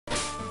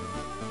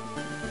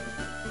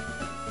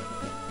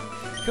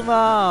Come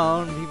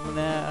on, people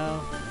now.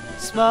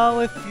 Smile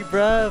with your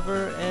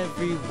brother,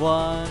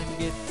 everyone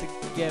get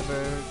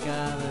together.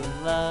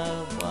 Gotta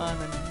love one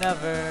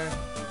another.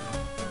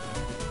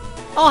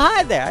 Oh,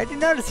 hi there. I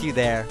didn't notice you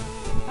there.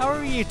 How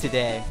are you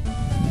today?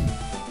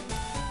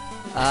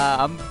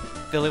 I'm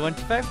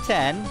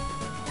Billy12510.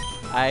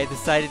 I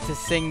decided to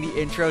sing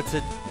the intro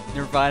to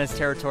Nirvana's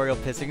Territorial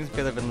Pissings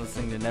because I've been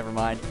listening to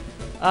Nevermind.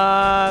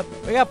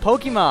 We got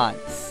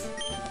Pokemons.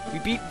 We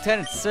beat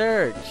Lieutenant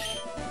Surge.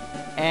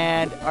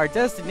 And our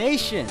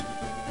destination,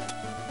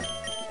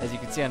 as you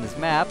can see on this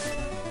map,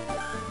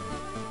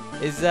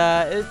 is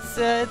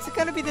it's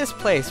gonna be this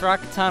place,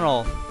 Rock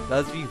Tunnel.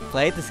 Those of you who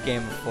played this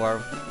game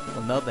before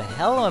will know the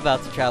hell I'm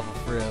about to travel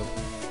through.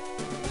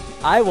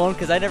 I won't,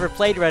 because I never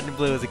played Red and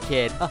Blue as a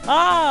kid.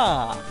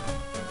 Haha!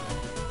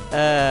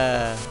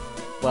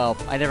 Well,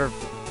 I never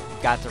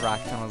got to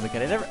Rock Tunnel as a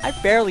kid. I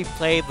barely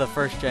played the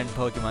first-gen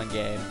Pokemon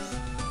games.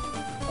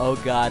 Oh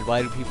god,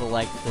 why do people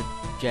like the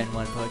Gen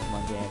 1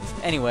 Pokemon games?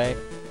 Anyway,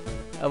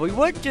 we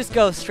would just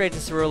go straight to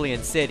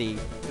Cerulean City,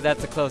 because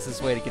that's the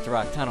closest way to get to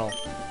Rock Tunnel.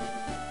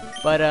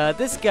 But,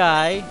 this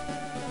guy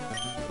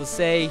will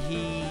say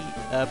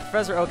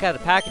Professor Oak had a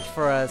package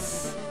for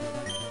us,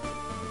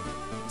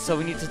 so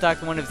we need to talk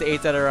to one of his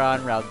aides that are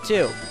on Route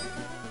 2.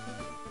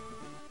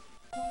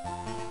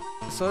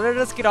 So let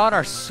us get on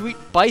our sweet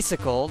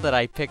bicycle that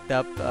I picked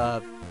up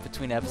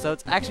between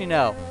episodes. Actually,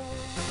 no.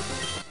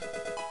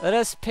 Let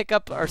us pick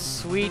up our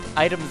sweet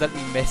items that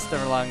we missed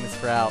along this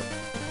route.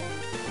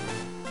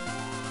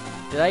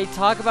 Did I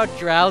talk about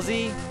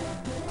Drowsy?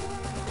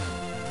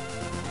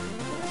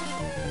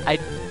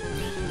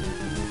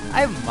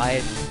 I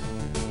might.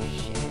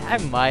 Shit, I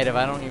might have.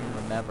 I don't even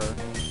remember.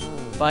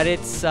 But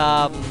it's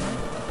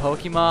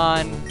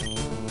Pokemon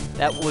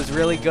that was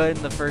really good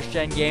in the first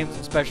gen games.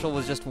 Special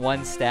was just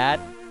one stat.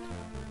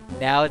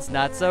 Now it's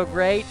not so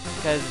great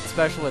because its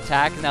special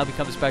attack has now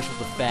become special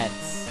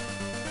defense.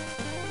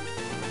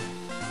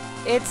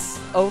 It's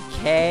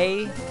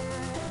okay.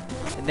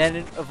 And then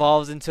it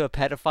evolves into a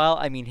pedophile.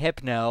 I mean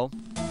Hypno.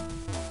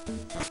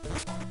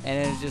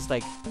 And it's just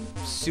like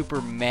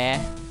super meh.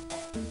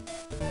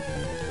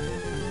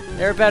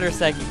 There are better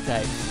psychic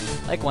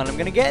types, like one I'm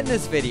gonna get in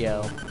this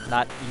video.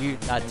 Not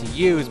to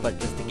use, but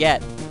just to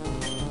get.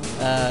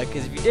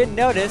 Because if you didn't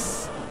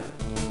notice,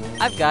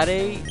 I got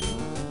an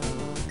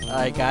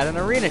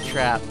arena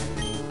trap.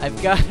 I've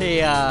got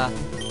a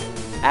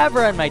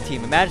Abra on my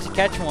team. I managed to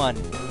catch one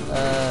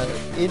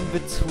in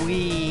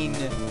between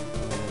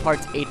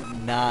parts 8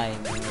 and 9.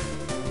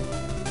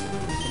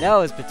 I know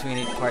it was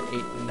between part 8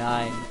 and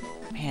 9.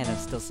 Man,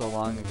 it's still so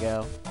long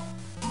ago.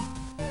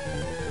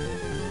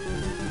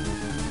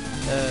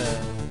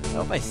 I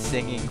hope my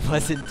singing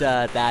wasn't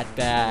that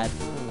bad.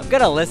 I'm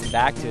gonna listen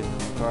back to it in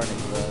the recording,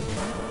 but...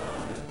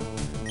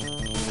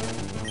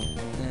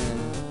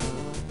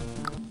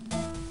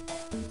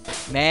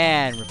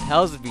 Man,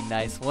 repels would be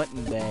nice,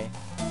 wouldn't they?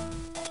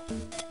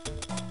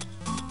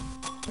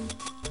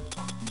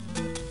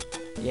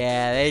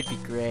 Yeah, they'd be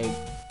great.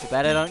 Too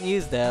bad I don't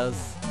use those.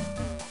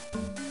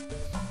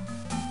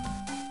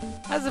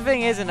 That's the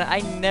thing, isn't it?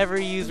 I never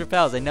use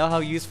repels. I know how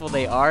useful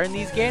they are in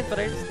these games, but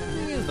I just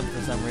don't use them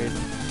for some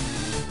reason.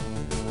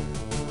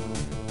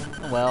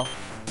 Oh well.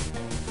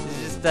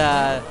 It's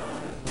just,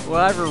 we'll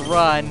either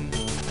run,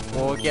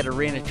 or we'll get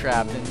arena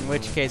trapped, in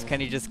which case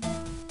Kenny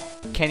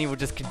will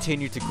just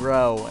continue to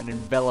grow and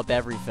envelop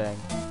everything.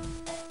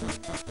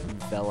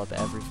 Envelop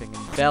everything.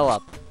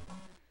 Envelop.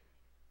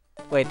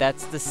 Wait,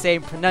 that's the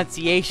same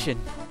pronunciation.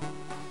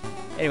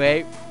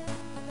 Anyway,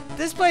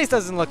 this place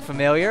doesn't look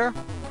familiar.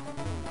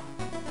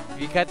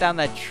 If you cut down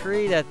that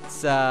tree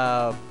that's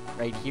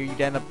right here, you'd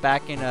end up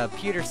back in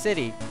Pewter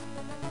City.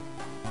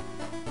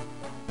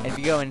 And if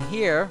you go in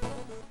here,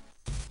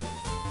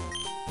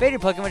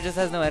 Faded Pokemon just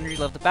has no energy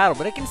left to battle,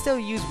 but it can still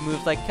use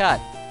moves like Cut.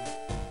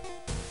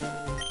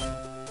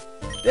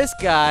 This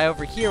guy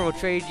over here will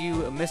trade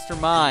you a Mr.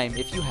 Mime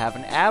if you have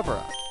an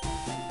Abra.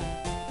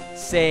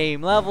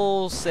 Same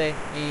levels, same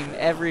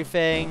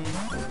everything,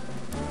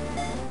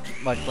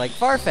 much like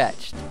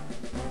Farfetch'd.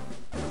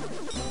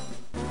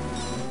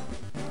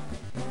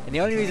 And the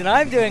only reason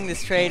I'm doing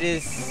this trade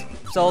is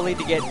solely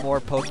to get more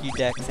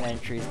Pokédex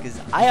entries, because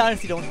I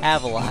honestly don't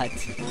have a lot.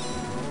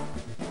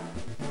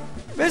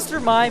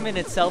 Mr. Mime in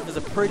itself is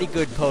a pretty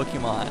good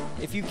Pokemon.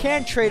 If you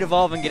can trade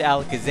Evolve and get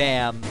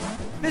Alakazam,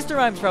 Mr.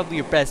 Mime's probably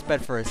your best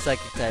bet for a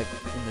Psychic type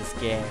in this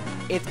game.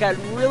 It's got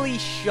really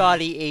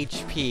shoddy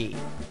HP.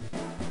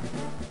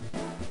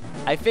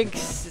 I think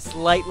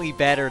slightly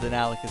better than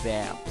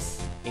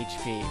Alakazam's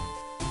HP.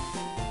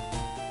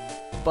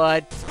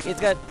 But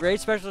it's got great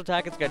special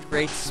attack, it's got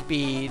great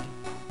speed.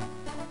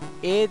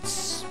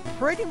 It's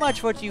pretty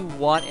much what you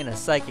want in a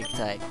Psychic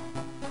type.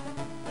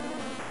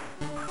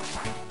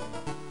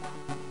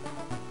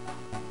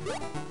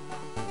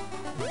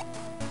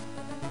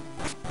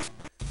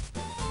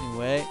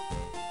 Anyway,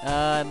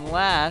 and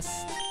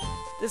last,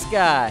 this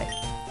guy.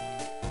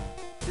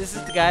 This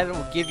is the guy that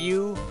will give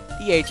you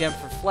the HM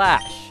for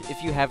Flash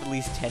if you have at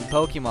least 10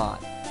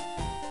 Pokemon.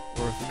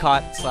 Or if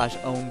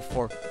caught/owned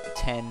for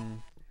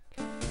 10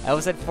 I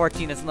always said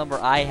 14 is the number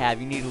I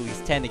have. You need at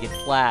least 10 to get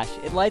Flash.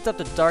 It lights up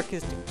the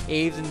darkest of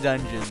caves and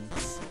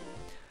dungeons.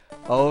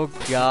 Oh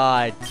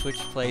god, Twitch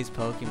plays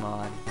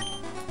Pokemon.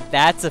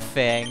 That's a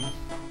thing.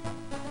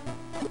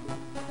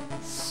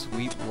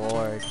 Sweet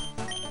lord.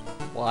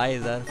 Why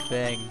is that a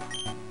thing?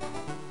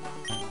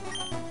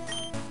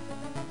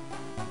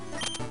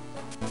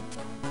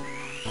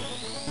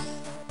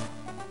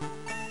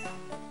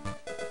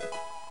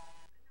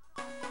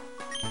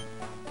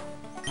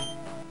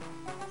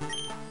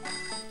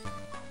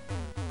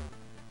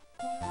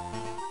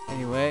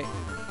 Anyway.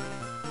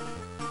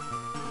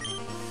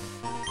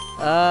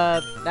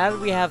 Now that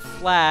we have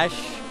Flash,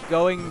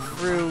 going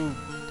through,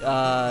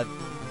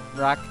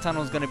 Rock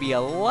Tunnel is gonna be a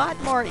lot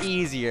more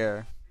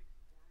easier.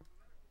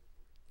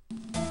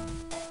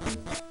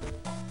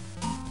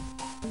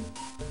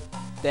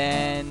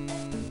 Than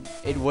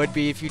it would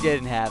be if you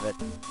didn't have it.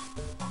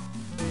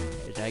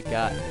 I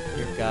got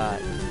your god.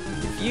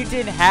 If you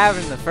didn't have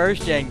it in the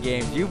first gen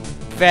games, you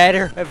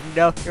better have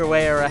known your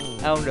way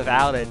around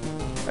without it.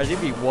 Or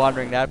you'd be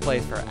wandering that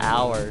place for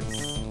hours.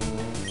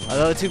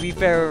 Although, to be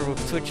fair,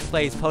 with Twitch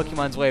Plays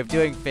Pokemon's way of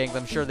doing things,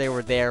 I'm sure they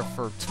were there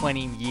for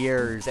 20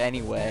 years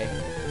anyway.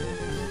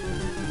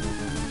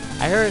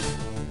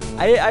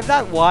 I've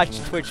not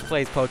watched Twitch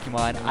Plays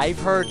Pokemon. I've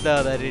heard,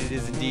 though, that it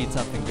is indeed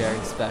something very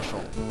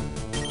special.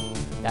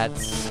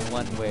 That's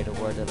one way to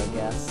word it, I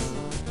guess.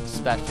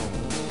 Special.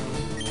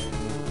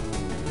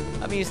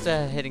 I'm used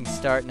to hitting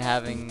start and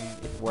having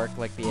it work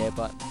like the A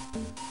button.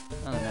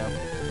 I don't know.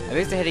 I'm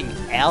used to hitting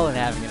L and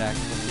having it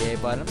actually like the A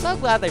button. I'm so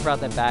glad they brought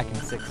that back in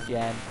 6th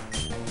gen.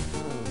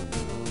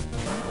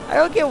 I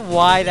don't get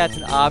why that's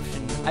an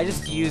option. I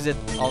just use it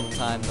all the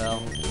time,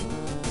 though.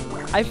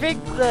 I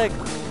think the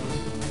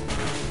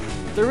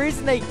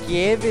reason they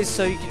give is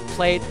so you can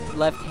play it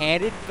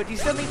left-handed, but you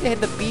still need to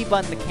hit the B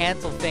button to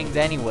cancel things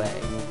anyway.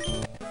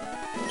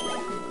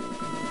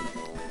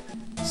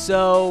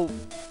 So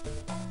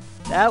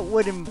that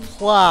would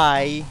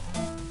imply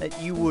that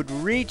you would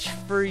reach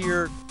for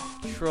your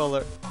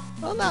controller.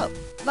 Well, no,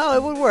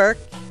 it would work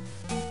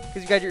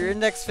because you got your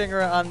index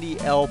finger on the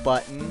L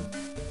button,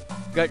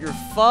 you got your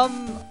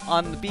thumb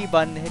on the B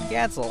button to hit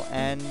cancel,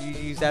 and you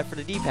use that for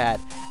the D-pad.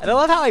 And I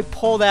love how I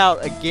pulled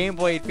out a Game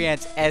Boy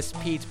Advance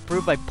SP to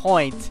prove my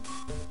point,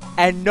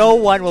 and no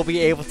one will be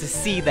able to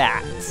see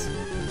that.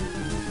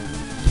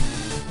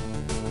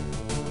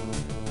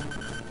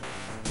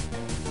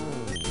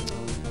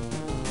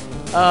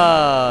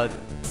 Oh,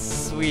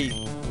 sweet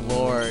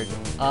lord.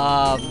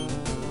 All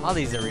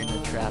these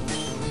arena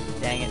traps.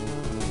 Dang it.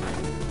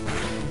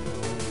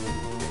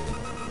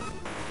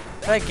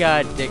 Thank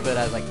god Diglett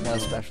has like no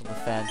special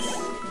defense.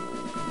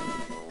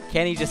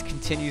 Kenny just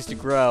continues to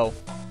grow.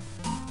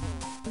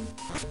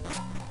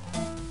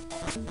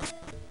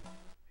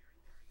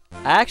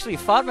 I actually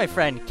fought my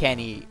friend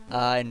Kenny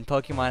in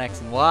Pokemon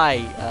X and Y.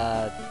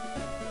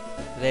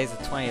 Today's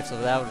the 20th,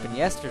 so that would have been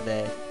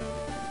yesterday.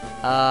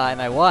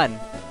 And I won.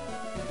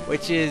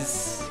 Which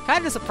is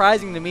kind of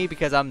surprising to me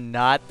because I'm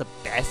not the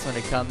best when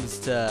it comes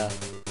to,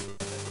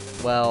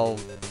 well,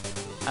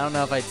 I don't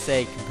know if I'd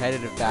say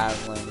competitive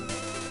battling.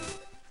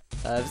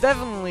 It's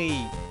definitely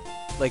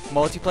like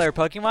multiplayer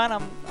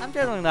Pokemon. I'm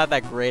generally not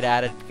that great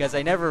at it because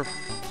I never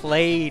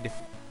played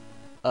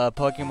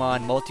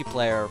Pokemon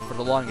multiplayer for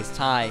the longest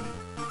time.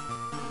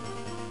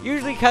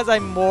 Usually because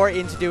I'm more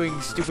into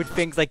doing stupid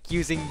things like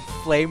using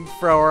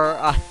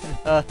Flamethrower on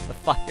the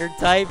fire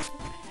type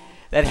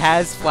that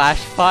has Flash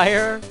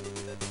Fire.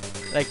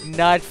 Like,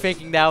 not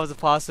thinking that was a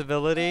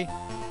possibility.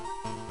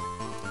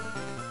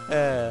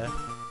 I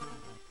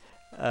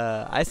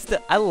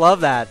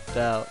love that,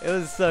 though. It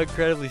was so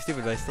incredibly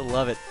stupid, but I still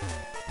love it.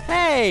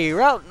 Hey,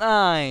 Route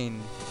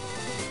 9!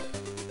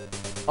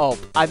 Oh,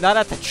 I'm not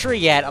at the tree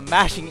yet. I'm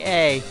mashing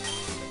A.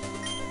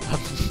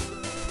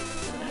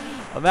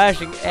 I'm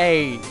mashing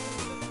A.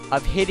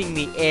 I'm hitting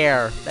the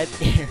air. That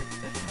air.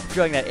 I'm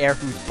showing that air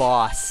who's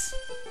boss.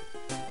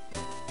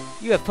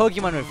 You have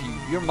Pokemon with you.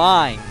 You're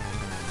mine.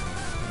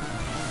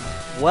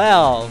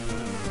 Well.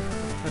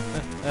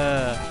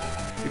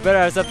 You better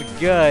have something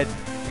good.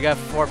 We got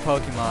 4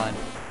 Pokemon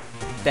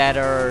that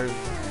are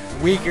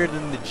weaker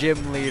than the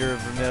gym leader of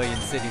Vermilion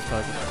City's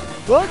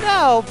Pokemon. Well,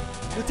 no!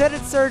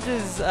 Lieutenant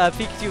Surge's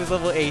Pikachu is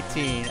level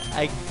 18.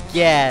 I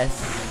guess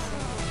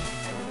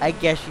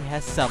she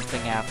has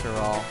something after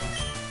all.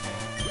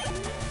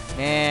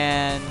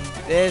 Man,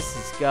 this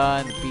is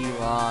gonna be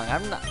long.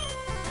 I'm not...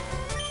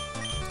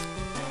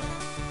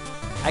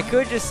 I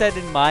could just send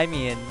in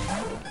Mimey and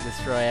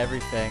destroy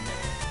everything.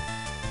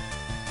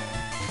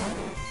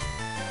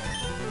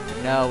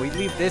 No, we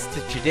leave this to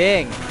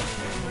Jiding.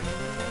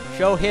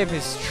 Show him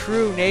his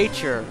true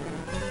nature.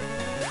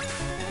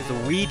 He's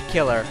a weed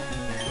killer.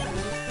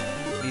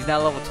 He's now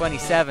level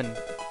 27.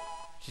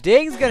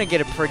 Jiding's gonna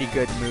get a pretty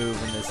good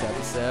move in this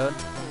episode.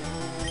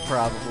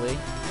 Probably.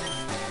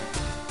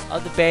 I'll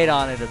debate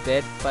on it a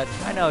bit, but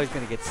I know he's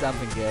gonna get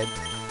something good.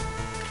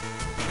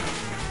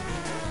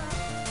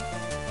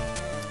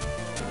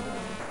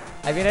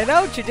 I mean, I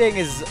know Jiding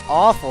is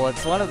awful.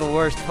 It's one of the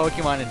worst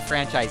Pokemon in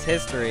franchise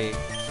history.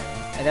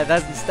 and that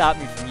doesn't stop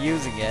me from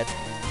using it.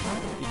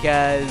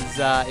 Because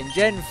in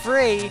Gen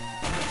 3,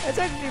 it's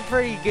actually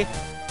pretty good.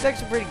 It's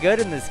actually pretty good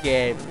in this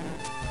game.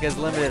 Because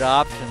limited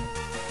options.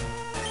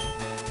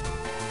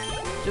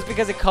 Just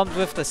because it comes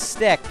with the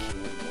stick.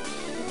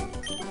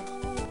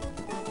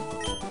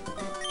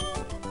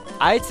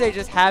 I'd say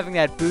just having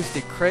that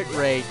boosted crit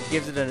rate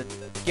gives it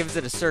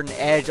a certain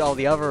edge all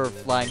the other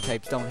flying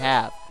types don't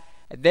have.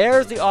 And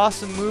there's the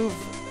awesome move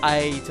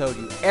I told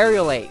you,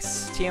 Aerial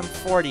Ace,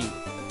 TM40.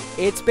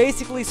 It's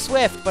basically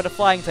Swift, but a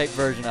flying type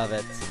version of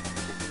it.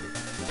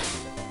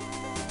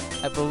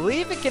 I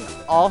believe it can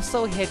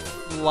also hit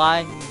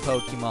flying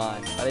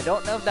Pokemon, but I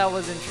don't know if that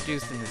was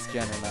introduced in this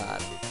gen or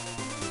not.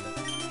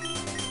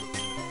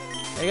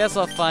 I guess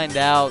I'll find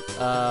out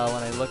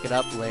when I look it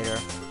up later.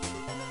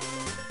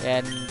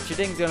 And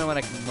Jiggly's the only one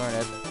I can learn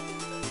it.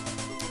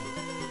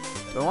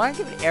 Do I want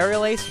to give it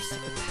Aerial Ace or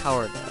Secret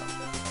Power, though?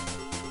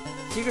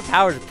 Secret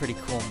Power is a pretty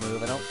cool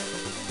move. I don't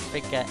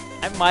think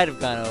I might have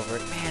gone over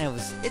it. Man,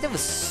 it was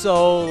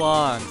so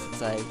long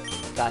since I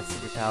got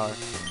Secret Power.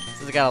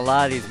 Since I got a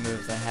lot of these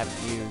moves I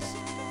haven't used.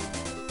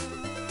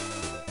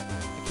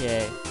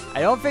 Okay.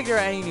 I don't think there are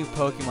any new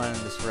Pokemon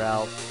in this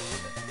route.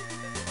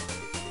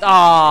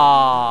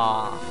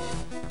 Aww.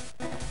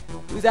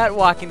 Who's that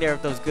walking there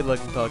with those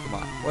good-looking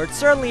Pokemon? Or it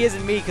certainly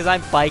isn't me, because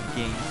I'm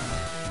biking.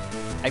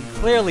 I'm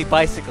clearly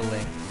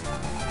bicycling.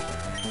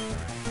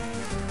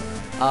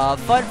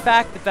 Fun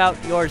fact about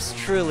yours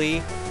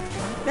truly,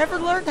 never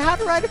learned how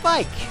to ride a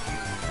bike.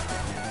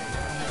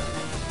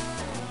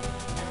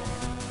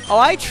 Oh,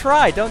 I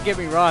tried, don't get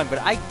me wrong, but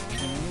I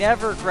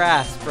never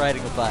grasped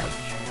riding a bike.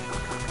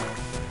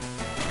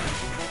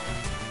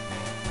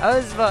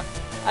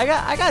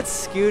 I got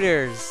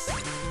scooters.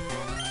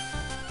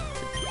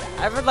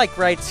 I would like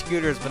ride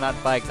scooters, but not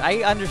bikes. I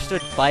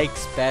understood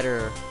bikes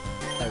better.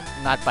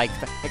 Not bikes,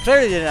 but I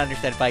clearly didn't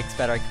understand bikes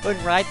better. I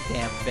couldn't ride the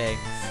damn things.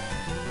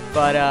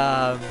 But,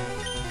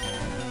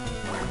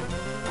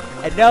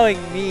 and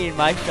knowing me and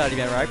my shoddy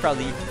memory, I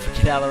probably even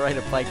forget how to ride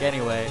a bike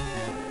anyway.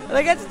 But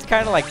I guess it's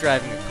kind of like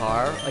driving a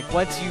car. Like,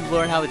 once you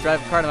learn how to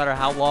drive a car, no matter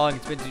how long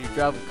it's been since you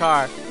drove a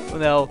car, well,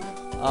 no,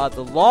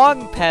 the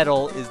long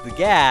pedal is the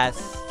gas,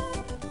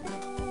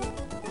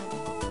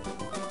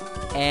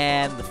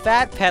 and the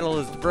fat pedal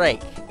is the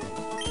brake.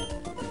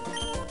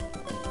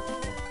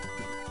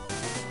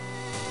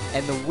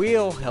 And the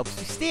wheel helps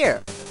you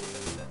steer.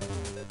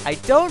 I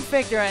don't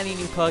think there are any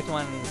new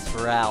Pokemon in this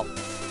route.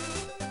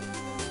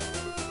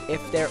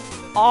 If there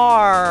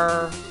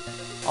are,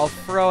 I'll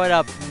throw it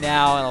up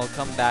now and I'll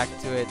come back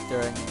to it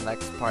during the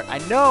next part. I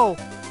know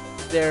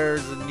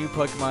there's a new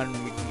Pokemon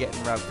we can get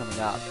in the route coming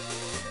up.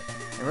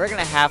 And we're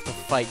gonna have to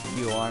fight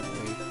you, aren't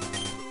we?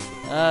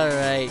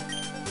 Alright.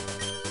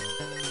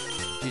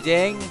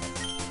 Jiding,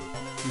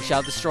 you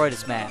shall destroy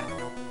this man.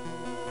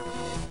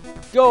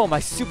 Go, my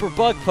super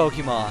bug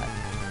Pokemon!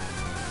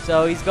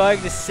 So he's going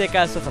to sick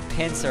us with a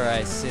pincer, I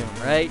assume,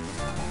 right?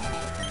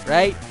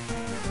 Right?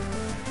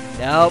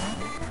 Nope.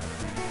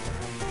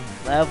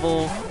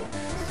 Level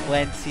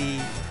 20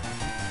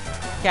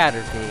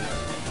 Caterpie.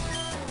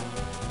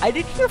 I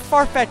did hear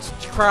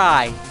Farfetch'd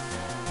cry.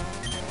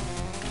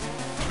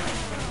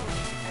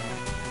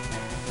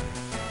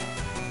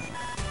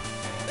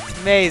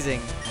 It's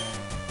amazing.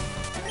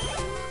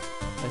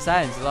 The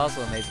silence is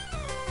also amazing.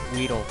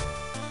 Weedle.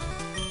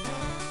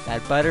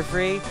 That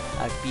Butterfree,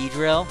 that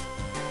Beedrill.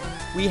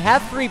 We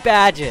have 3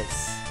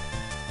 badges.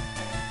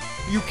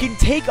 You can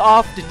take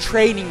off the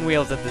training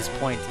wheels at this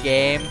point,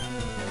 game.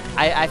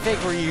 I think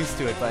we're used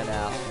to it by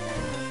now.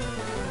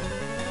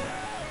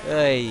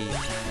 Hey.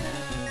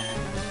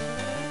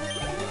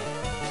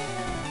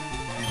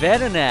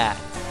 Venonat.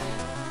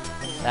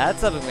 That's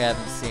something we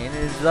haven't seen.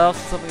 It's also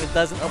something that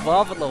doesn't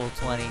evolve at level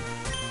 20.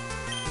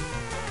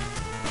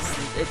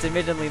 It's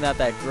admittedly not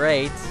that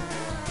great.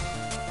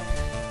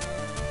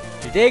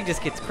 Dig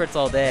just gets crits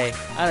all day.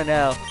 I don't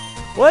know.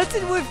 What's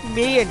it with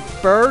me and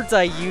birds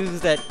I use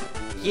that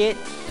get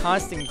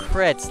constant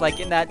crits? Like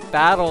in that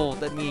battle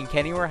that me and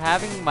Kenny were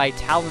having, my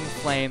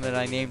Talonflame that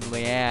I named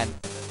Leanne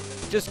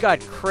just got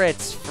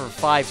crits for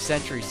 5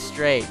 centuries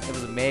straight. It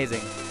was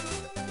amazing.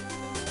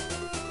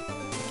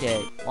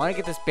 Okay, I want to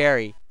get this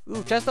berry.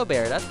 Ooh, Chesto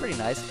Berry. That's pretty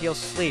nice. It heals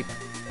sleep.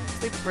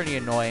 Sleep's pretty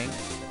annoying.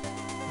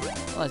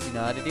 Unless you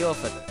know how to deal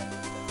with it.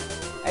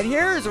 And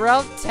here's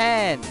Route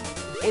 10.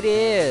 It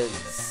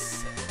is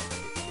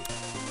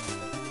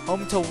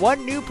home to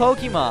 1 new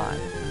Pokemon.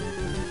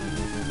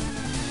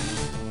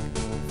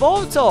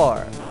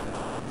 Voltorb.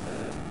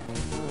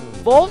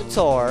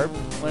 Voltorb,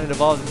 when it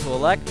evolves into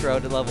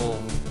Electrode at level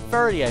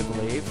 30, I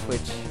believe,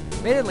 which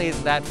admittedly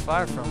isn't that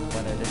far from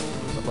what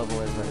the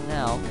level is right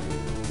now.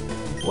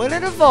 When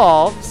it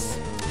evolves,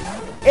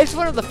 it's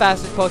one of the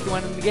fastest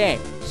Pokemon in the game,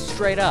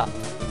 straight up.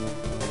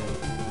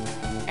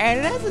 And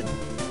it has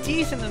a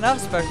decent enough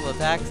special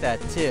attack stat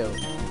too.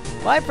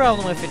 My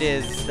problem with it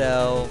is,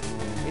 though,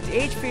 its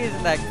HP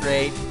isn't that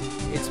great.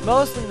 It's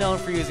mostly known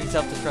for using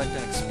Self-Destruct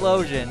and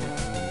Explosion,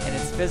 and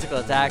its physical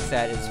attack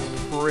stat is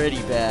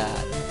pretty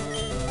bad.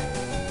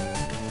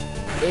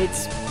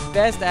 Its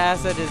best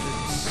asset is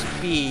its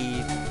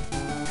speed,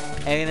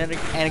 And it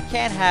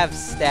can have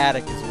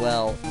static as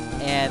well.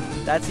 And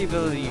that's the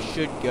ability you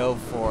should go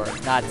for,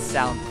 not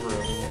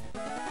soundproof.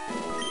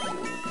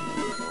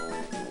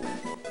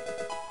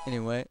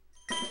 Anyway.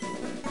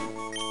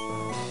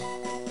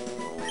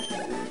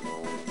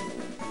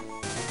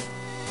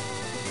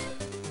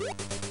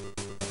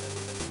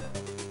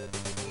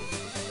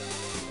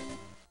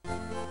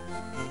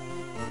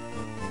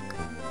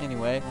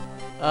 Anyway.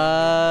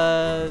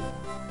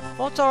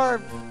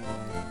 Voltar,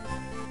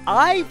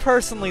 I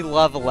personally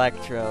love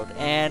Electrode,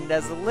 and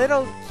as a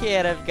little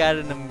kid, I've got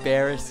an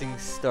embarrassing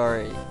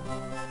story.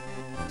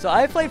 So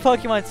I played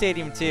Pokemon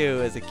Stadium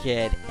 2 as a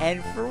kid,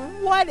 and for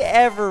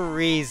whatever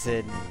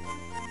reason,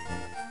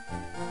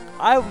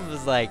 I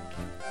was like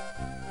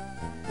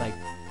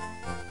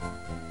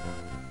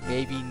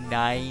maybe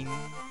 9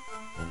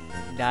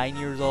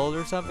 years old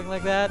or something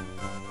like that.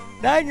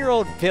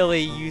 9-year-old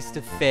Billy used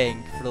to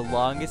think for the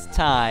longest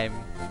time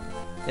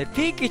that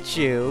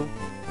Pikachu,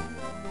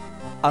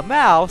 a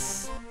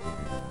mouse,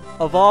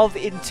 evolved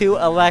into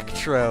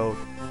Electrode,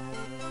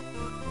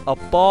 a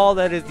ball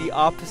that is the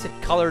opposite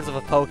colors of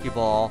a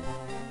Pokeball.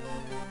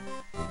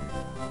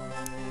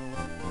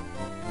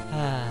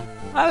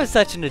 I was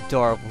such an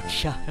adorable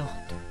child.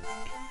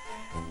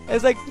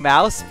 It's like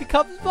mouse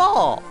becomes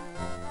ball.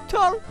 It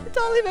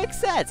totally makes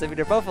sense. I mean,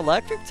 they're both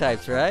electric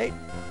types, right?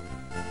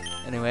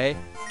 Anyway,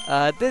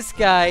 this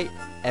guy,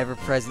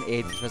 ever-present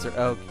aid Professor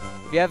Oak.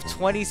 If you have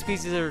 20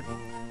 species of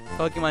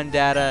Pokemon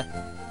data,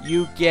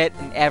 you get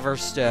an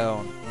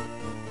Everstone.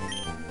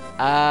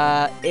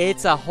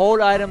 It's a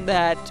hold item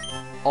that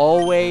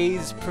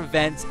always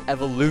prevents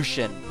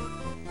evolution.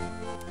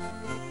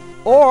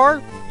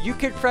 Or you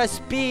could press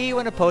B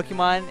when a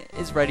Pokemon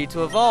is ready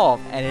to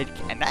evolve,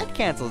 and that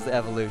cancels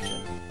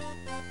evolution.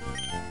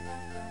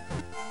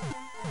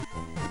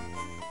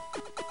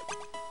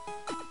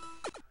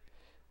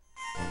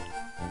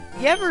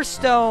 The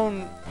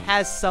Everstone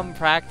has some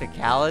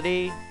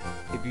practicality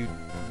if you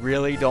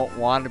really don't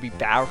want to be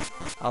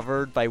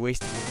covered by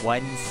wasting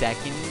 1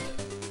 second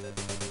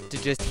to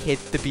just hit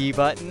the B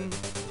button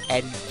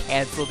and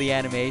cancel the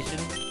animation.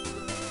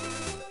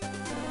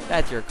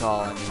 That's your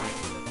call, I mean.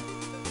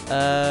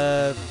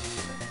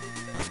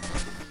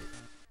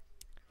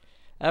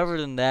 Other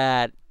than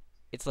that,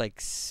 it's like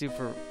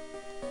super...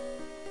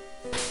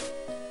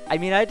 I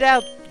mean,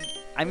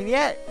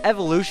 yeah,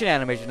 evolution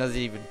animation doesn't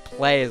even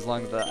play as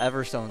long as the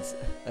Everstone's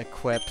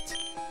equipped.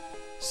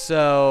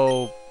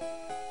 So...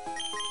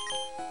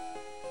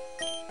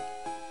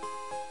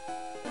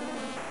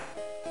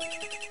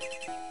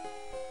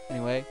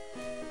 Anyway.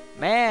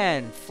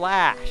 Man,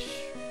 Flash!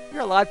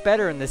 You're a lot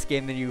better in this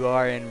game than you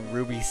are in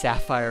Ruby,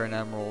 Sapphire, and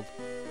Emerald.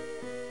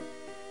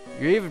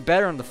 You're even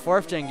better in the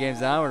 4th gen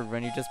games onward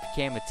when you just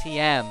became a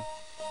TM.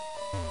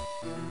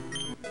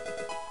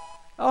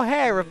 Oh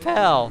hey,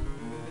 Repel!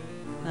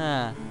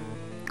 Huh.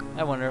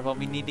 I wonder if I'll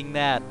be needing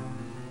that.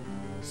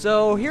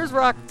 So, here's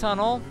Rock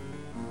Tunnel.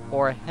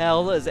 Or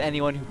Hell, as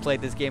anyone who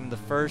played this game in the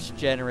 1st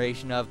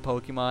generation of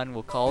Pokemon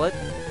will call it.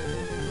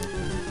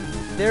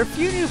 There are a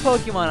few new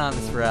Pokemon on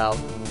this route.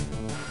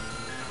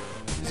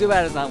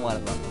 Zubat is not one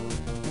of them.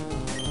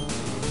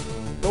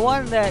 The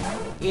one that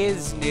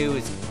is new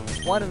is...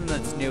 One of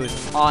them that's new is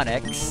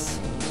Onix.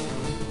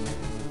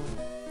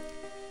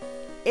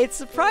 It's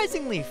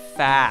surprisingly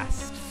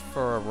fast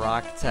for a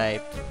rock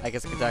type. I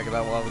guess we can talk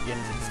about while we get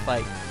into this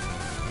fight.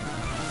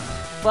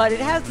 But it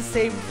has the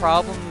same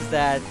problems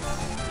that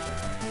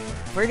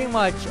pretty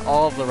much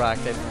all of the rock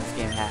types in this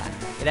game have.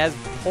 It has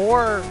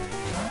poor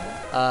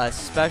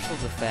special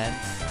defense.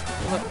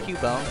 Look,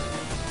 Cubone.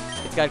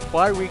 It's got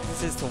quad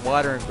weaknesses to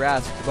water and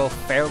grass, which are both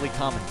fairly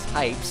common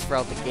types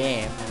throughout the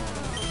game.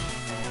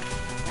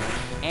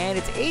 And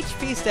its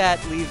HP stat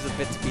leaves a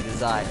bit to be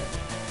desired,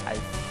 I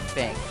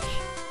think.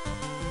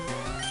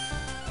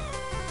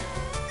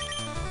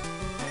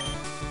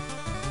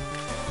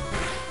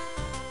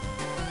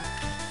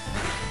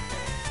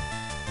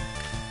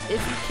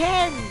 If you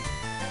can...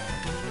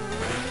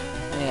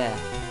 Yeah.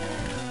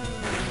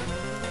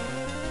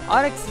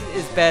 Onix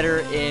is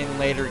better in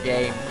later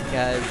game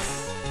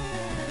because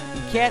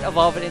you can't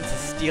evolve it into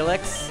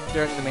Steelix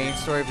during the main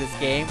story of this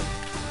game.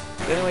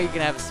 The only way you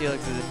can have a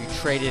Steelix is if you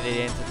traded it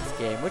into this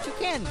game, which you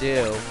can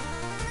do.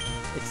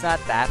 It's not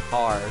that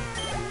hard.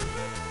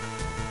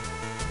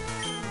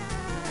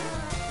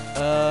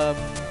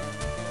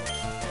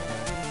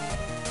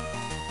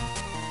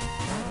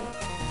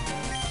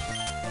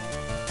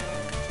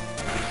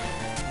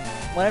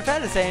 What I'm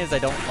trying to say is I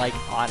don't like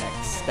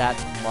Onix that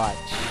much.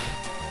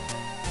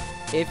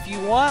 If you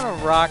want a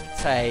rock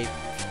type,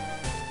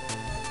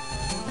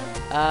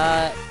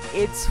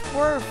 it's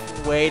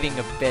worth waiting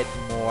a bit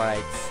more,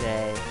 I'd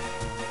say.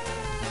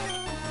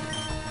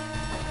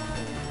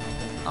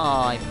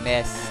 Oh, I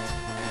missed.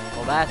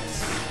 Well,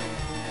 that's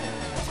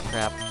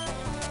crap.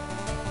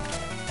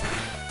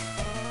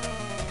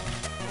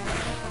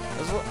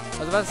 I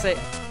was about to say,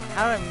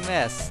 how did I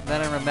miss?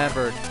 Then I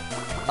remembered.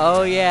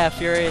 Oh yeah,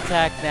 Fury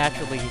Attack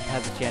naturally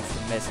has a chance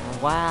to miss.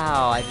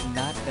 Wow, I did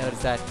not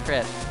notice that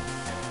crit.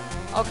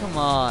 Oh, come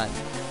on.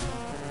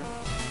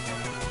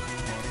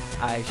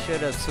 I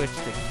should have switched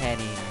to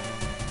Kenny.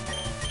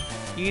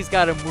 He's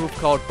got a move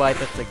called Bite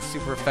that's like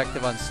super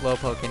effective on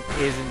Slowpoke and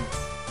isn't...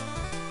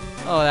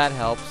 Oh, that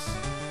helps.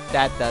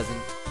 That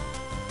doesn't.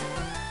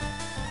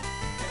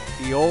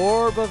 The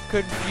Orb of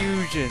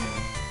Confusion.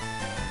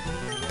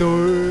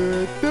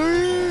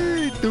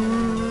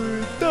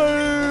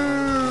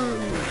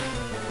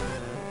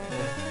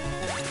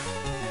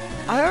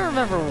 I don't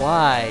remember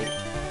why.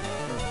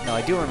 No,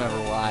 I do remember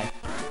why.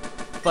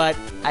 But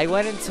I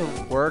went into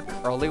work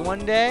early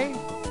one day.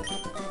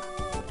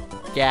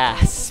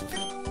 Gasp.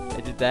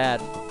 I did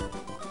that.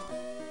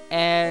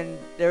 And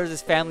there was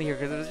this family here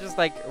because it was just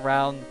like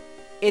around...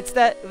 It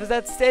was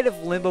that state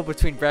of limbo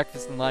between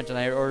breakfast and lunch, and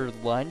I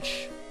ordered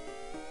lunch.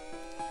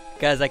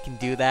 Because I can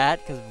do that,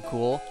 because I'm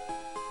cool.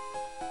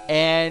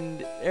 And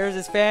there was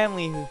this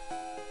family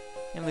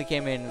who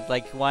came in,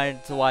 like, who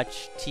wanted to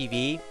watch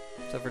TV,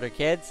 so for their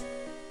kids.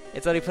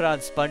 And so they put on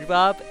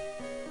SpongeBob,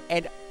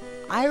 and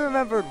I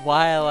remembered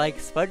why I like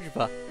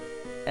SpongeBob.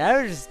 And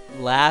I was just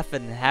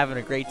laughing and having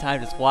a great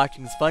time just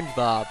watching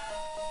SpongeBob.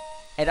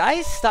 And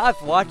I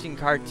stopped watching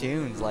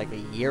cartoons like a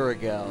year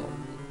ago.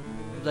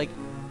 I was like,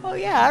 oh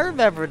yeah, I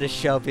remember this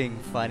show being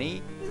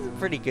funny. This is a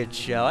pretty good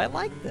show. I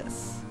like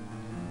this.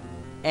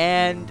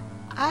 And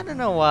I don't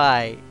know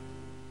why.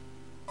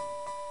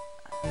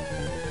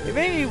 It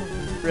made me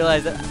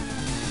realize that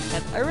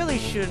I really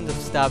shouldn't have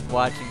stopped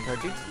watching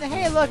cartoons.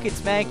 Hey, look,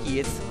 it's Mankey.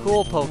 It's a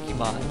cool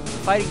Pokemon. It's a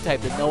fighting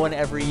type that no one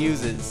ever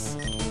uses.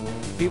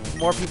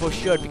 More people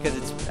should because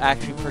it's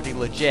actually pretty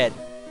legit.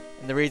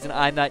 And the reason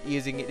I'm not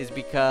using it is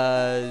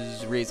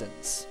because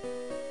reasons.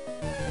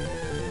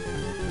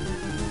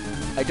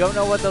 I don't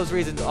know what those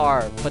reasons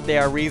are, but they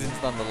are reasons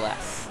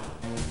nonetheless.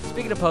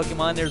 Speaking of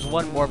Pokemon, there's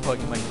one more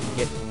Pokemon you can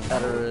get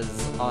that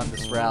is on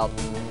this route.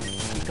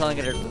 I keep calling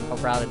it a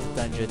route, it's a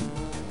dungeon.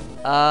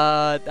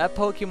 That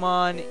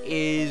Pokemon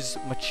is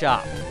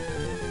Machop.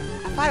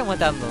 I thought I went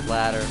down the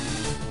ladder.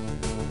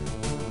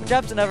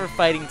 Machop's another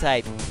fighting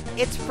type.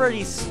 It's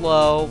pretty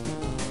slow,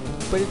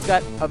 but it's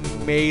got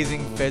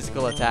amazing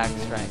physical attack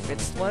strength.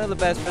 It's one of the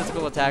best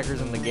physical attackers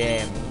in the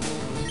game.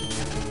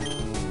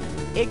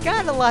 It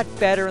got a lot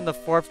better in the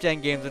 4th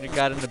gen games when it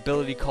got an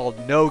ability called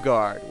No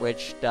Guard,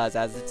 which does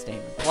as its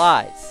name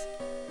implies.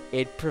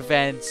 It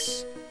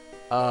prevents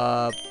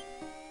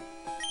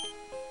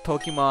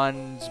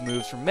Pokemon's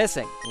moves from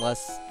missing,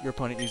 unless your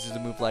opponent uses a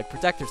move like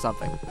Protect or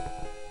something.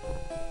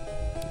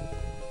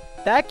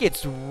 That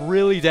gets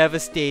really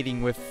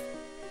devastating with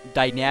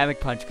Dynamic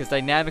Punch, because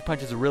Dynamic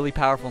Punch is really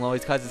powerful and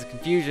always causes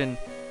confusion,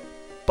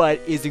 but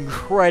is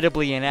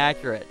incredibly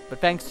inaccurate. But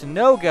thanks to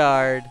No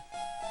Guard,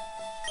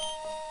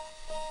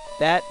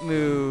 that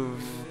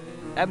move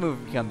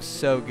becomes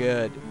so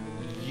good,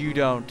 you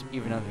don't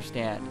even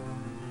understand.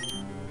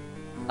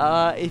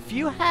 If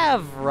you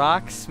have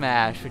Rock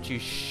Smash, which you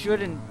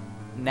shouldn't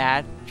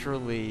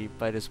naturally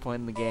by this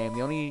point in the game,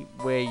 the only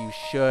way you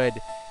should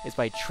is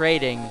by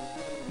trading.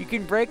 You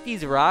can break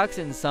these rocks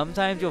and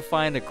sometimes you'll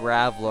find a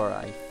Graveler,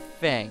 I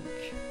think,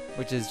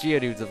 which is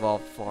Geodude's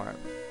evolved form.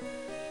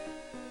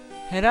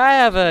 And I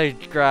have a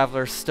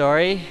Graveler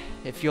story,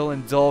 if you'll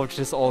indulge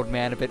this old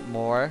man a bit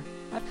more.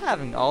 I'm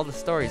having all the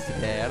stories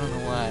today, I don't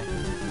know why.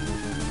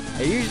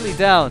 I usually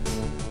don't.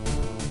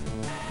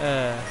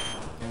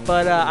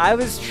 But I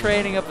was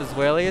training up as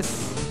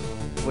Wilius,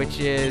 which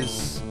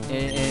is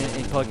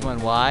in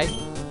Pokemon Y.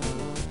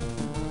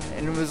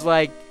 And it was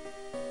like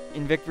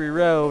in Victory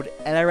Road,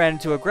 and I ran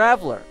into a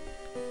Graveler.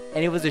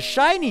 And it was a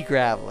shiny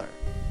Graveler.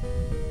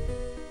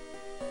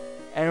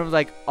 And it was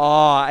like,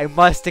 oh, I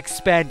must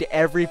expend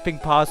everything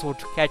possible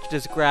to catch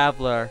this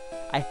Graveler.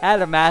 I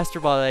had a Master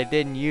Ball that I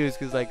didn't use,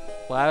 because like,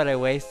 why would I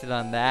waste it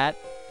on that?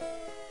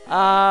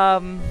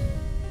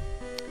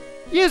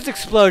 Used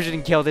Explosion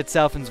and killed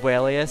itself in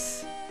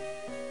Zwalius.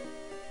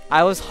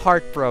 I was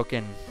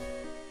heartbroken.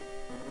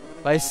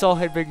 My soul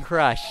had been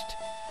crushed.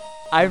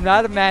 I'm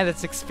not a man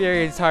that's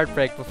experienced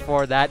heartbreak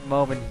before that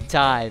moment in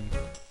time.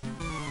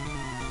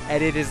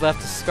 And it has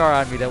left a scar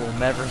on me that will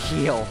never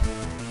heal.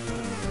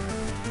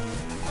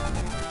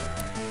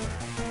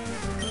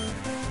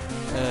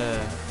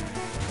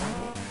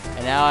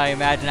 And now I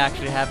imagine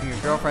actually having a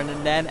girlfriend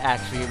and then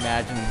actually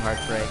imagining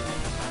heartbreak.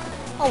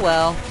 Oh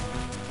well.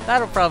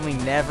 That'll probably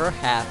never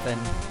happen.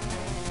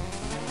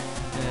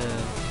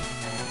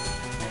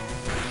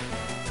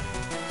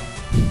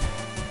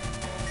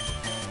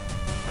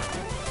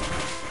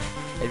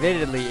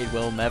 Admittedly, it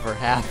will never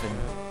happen.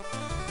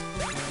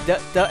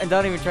 And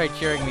don't even try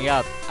cheering me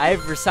up.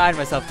 I've resigned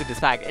myself to this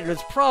fact. It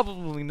was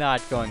probably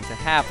not going to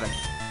happen.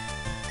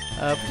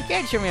 But you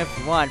can cheer me up if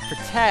you want.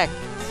 Protect.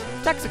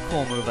 Protect's a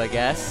cool move, I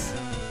guess.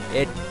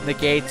 It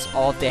negates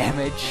all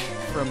damage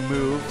from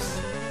moves.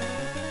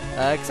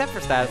 Except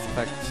for status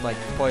effects like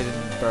Poison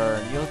and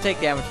Burn. You'll take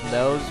damage from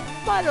those,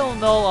 but it'll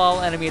null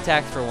all enemy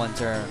attacks for one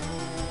turn.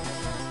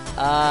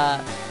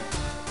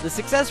 The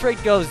success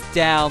rate goes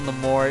down the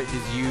more it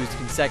is used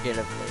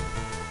consecutively.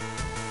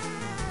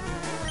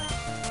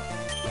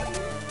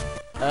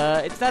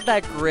 It's not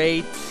that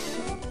great.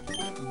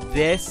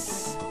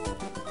 This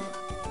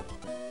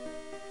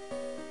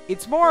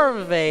it's more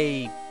of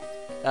a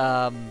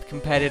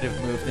competitive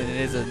move than it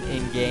is an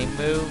in-game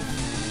move.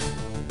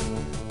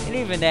 And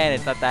even then,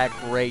 it's not that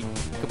great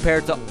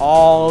compared to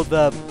all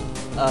the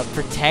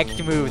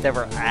protect moves that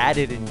were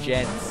added in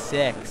Gen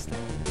 6.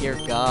 Dear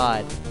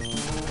God.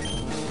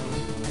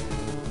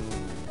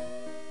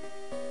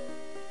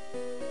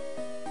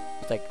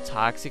 It's like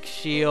Toxic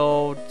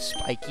Shield,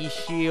 Spiky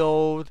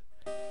Shield,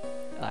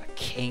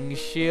 King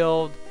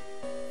Shield.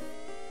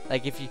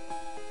 Like if you...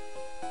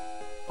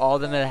 all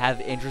of them that have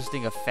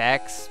interesting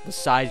effects,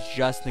 besides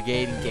just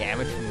negating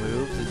damage from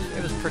moves,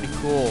 it was pretty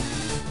cool.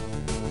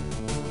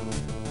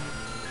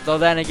 Though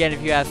then again,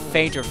 if you have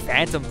Feint or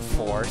Phantom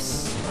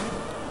Force,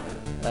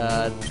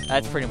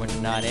 that's pretty much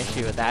a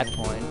non-issue at that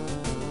point.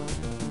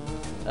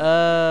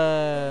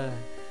 God,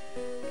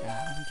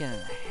 I'm getting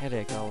a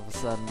headache all of a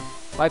sudden.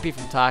 Might be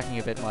from talking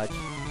a bit much.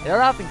 I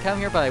don't often come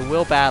here, but I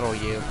will battle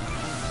you.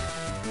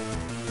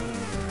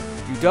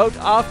 You don't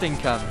often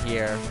come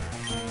here,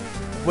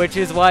 which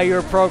is why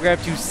you're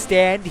programmed to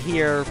stand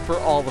here for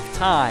all of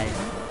time.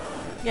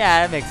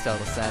 Yeah, that makes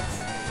total sense.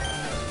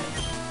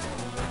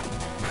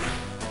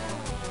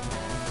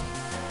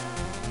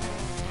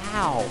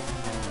 Ow.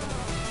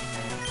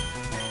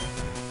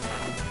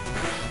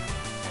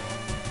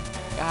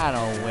 God,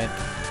 I'll wimp.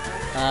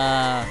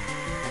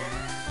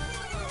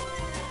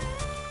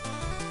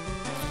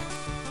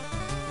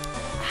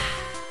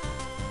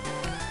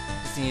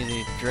 Just need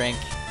a drink.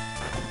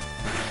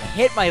 I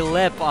hit my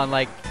lip on,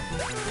 like,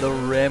 the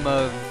rim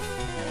of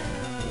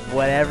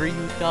whatever you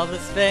would call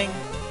this thing.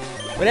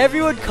 Whatever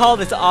you would call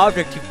this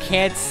object, you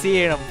can't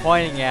see it and I'm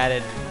pointing at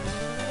it.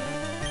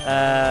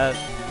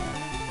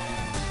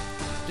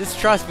 Just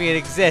trust me, it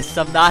exists.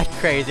 I'm not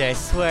crazy, I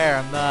swear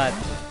I'm not.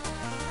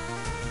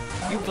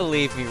 You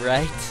believe me,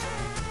 right?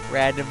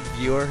 Random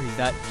viewer who's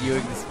not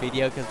viewing this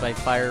video because my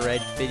FireRed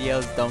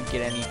videos don't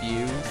get any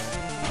views.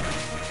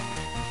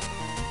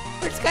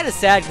 Which is kind of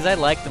sad because I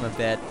like them a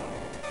bit.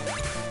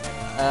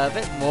 A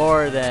bit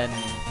more than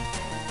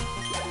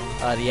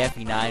the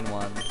FE9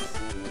 ones.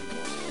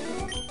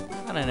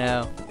 I don't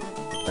know.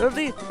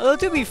 Although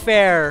to be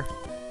fair,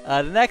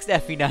 the next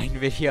FE9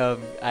 video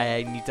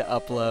I need to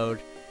upload,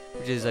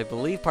 which is, I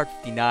believe, part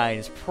 59,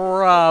 is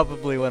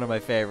probably one of my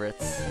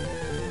favorites.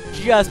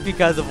 Just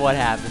because of what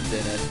happens in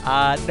it.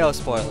 No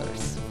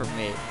spoilers from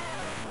me.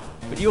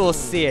 But you will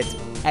see it,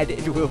 and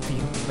it will be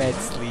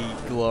immensely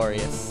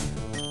glorious.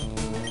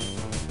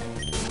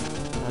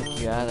 Oh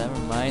god, that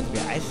reminds me,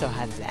 I still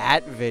have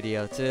that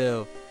video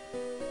too.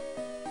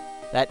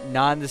 That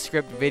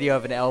nondescript video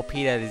of an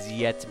LP that is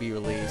yet to be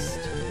released.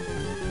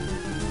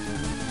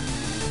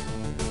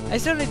 I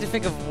still need to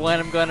think of when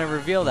I'm going to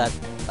reveal that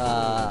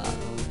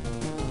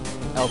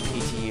LP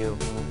to you.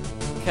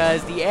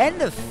 Because the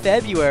end of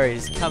February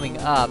is coming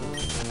up,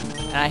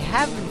 and I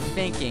have been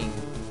thinking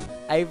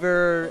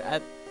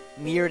either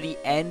near the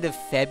end of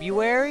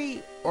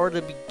February or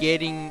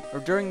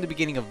during the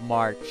beginning of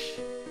March.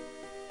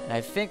 And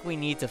I think we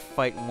need to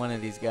fight one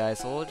of these guys,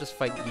 so we'll just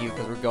fight you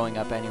because we're going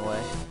up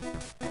anyway.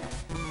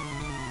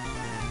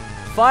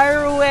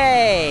 Fire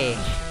away!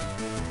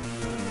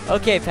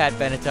 Okay, Pat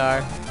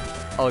Benatar.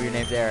 Oh, your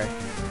name's Eric.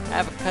 I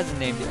have a cousin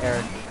named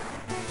Eric.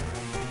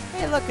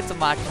 Hey, look, it's a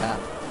Machop.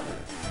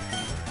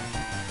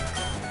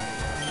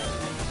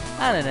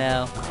 I don't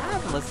know. I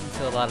haven't listened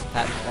to a lot of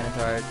Pat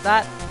Benatar.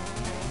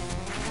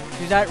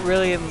 She's not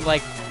really in,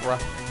 like,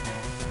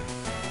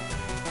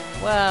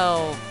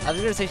 well, I was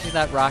gonna say she's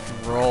not rock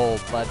and roll,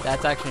 but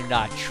that's actually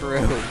not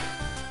true.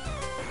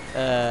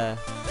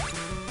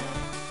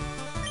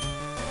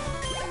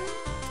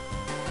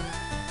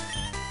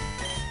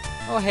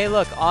 Oh, hey,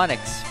 look,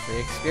 Onyx. Free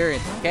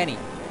experience, Kenny.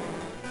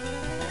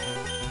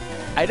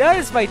 I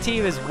noticed my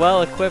team is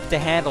well equipped to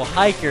handle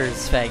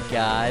hikers, thank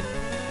God.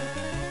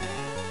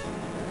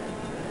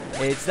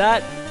 It's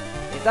not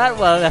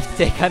well enough to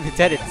take on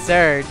Lieutenant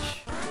Surge.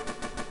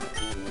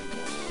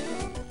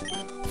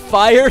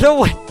 Fired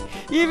away!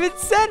 You even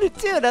said it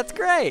too, that's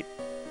great!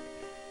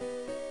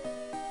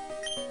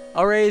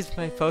 I'll raise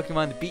my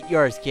Pokemon to beat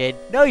yours, kid.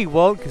 No, you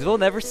won't, because we'll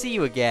never see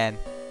you again.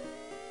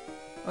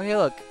 Oh, hey,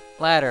 look,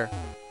 ladder.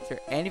 Is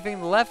there anything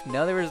to the left?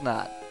 No, there is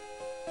not.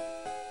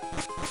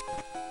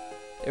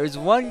 There's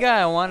one guy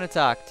I want to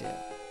talk to.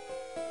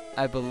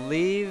 I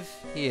believe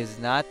he is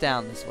not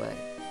down this way.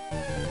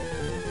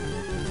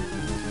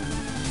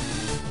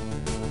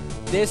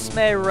 This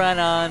may run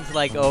on to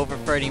like over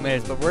 30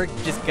 minutes, but we're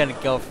just gonna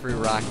go through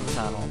Rocky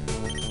Tunnel.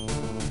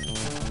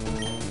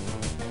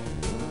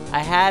 I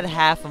had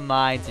half a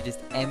mind to just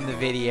end the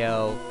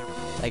video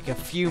like a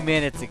few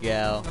minutes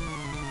ago.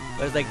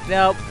 But I was like,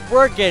 nope,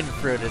 we're getting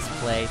through this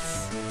place.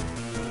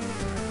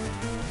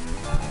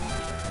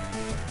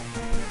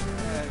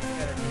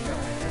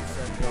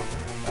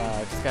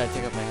 Just gotta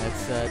take up my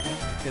headset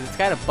because it's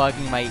kind of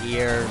bugging my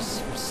ears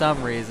for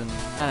some reason.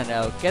 I don't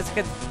know. I guess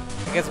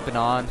it's been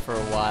on for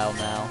a while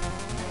now.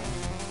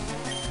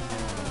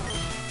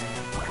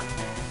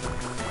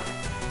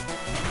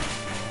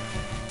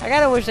 I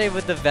kinda wish they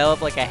would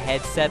develop like a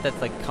headset that's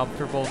like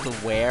comfortable to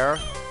wear.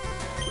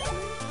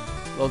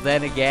 Well,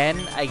 then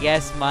again, I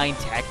guess mine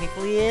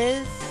technically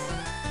is.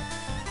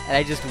 And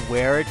I just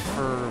wear it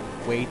for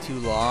way too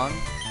long.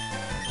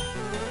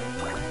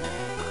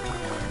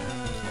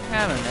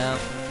 I don't know.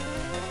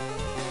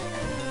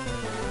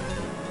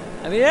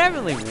 I mean, it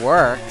definitely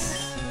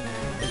works.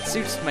 It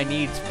suits my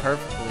needs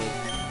perfectly.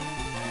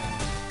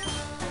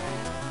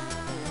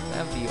 I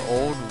have the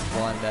old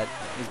one that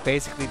is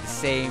basically the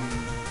same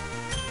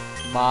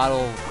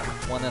model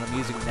one that I'm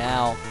using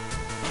now.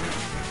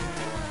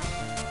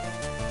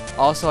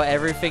 Also,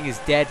 everything is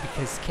dead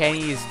because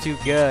Kenny is too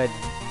good.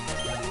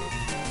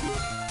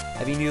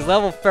 I mean, he's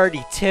level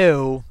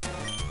 32.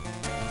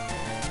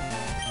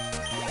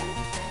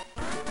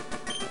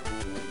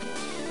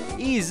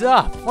 Ease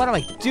up! What am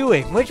I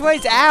doing? Which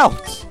way's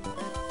out?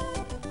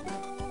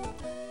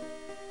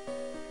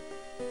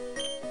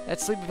 That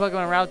sleeping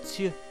Pokemon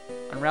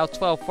on Route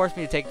 12 forced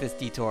me to take this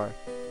detour.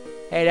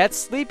 Hey, that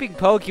sleeping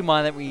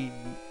Pokemon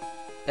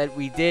that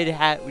we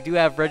do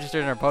have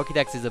registered in our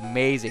Pokédex is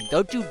amazing.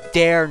 Don't you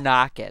dare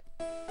knock it.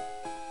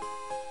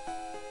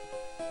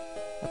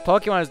 The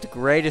Pokemon is the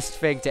greatest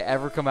thing to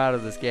ever come out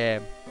of this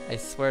game. I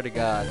swear to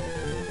God.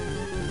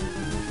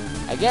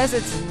 I guess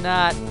it's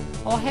not.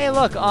 Oh, hey,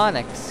 look,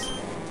 Onyx.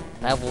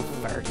 Level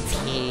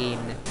 13.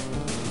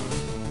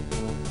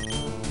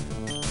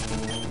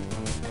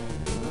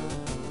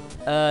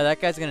 That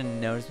guy's gonna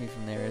notice me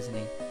from there, isn't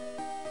he?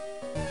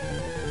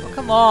 Oh,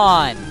 come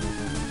on!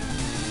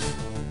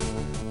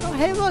 Oh,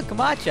 hey, look,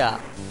 Kamacha.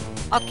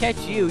 I'll catch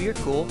you. You're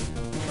cool.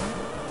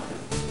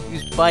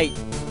 Use Bite.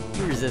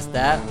 You resist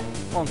that.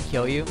 Won't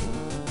kill you.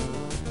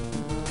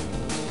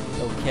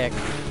 Low Kick.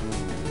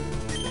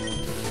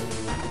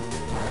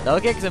 Low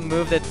Kick is a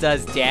move that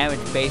does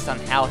damage based on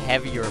how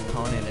heavy your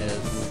opponent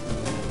is.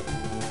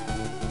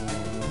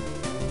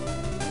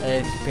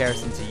 In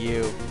comparison to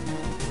you.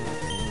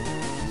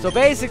 So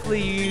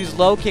basically, you use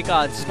Low Kick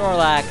on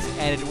Snorlax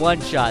and it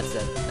one-shots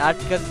it. Not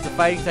because it's a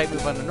fighting type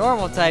move on the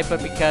normal type,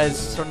 but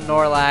because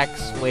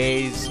Snorlax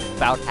weighs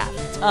about half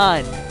a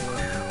ton.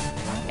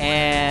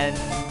 And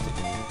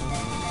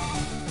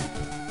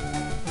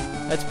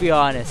let's be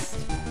honest,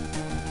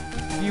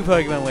 few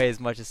Pokemon weigh as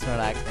much as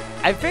Snorlax.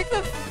 I think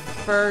the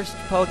first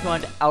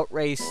Pokemon to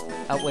outweigh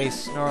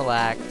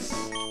Snorlax,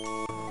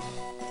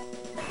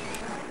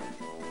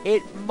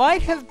 it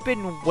might have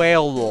been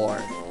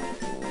Wailord.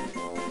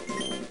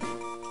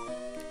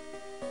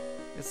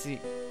 Let's see.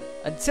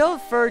 Until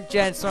 3rd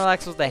Gen,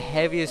 Snorlax was the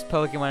heaviest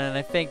Pokemon, and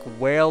I think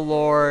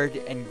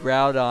Wailord and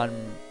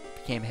Groudon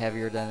became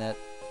heavier than it.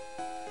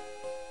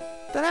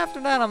 Then after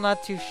that, I'm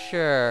not too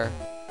sure.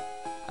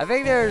 I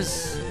think there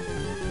is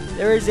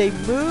a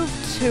move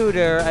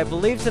tutor, I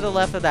believe to the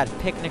left of that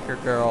picnicker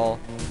girl,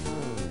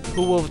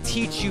 who will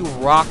teach you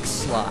Rock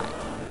Slide,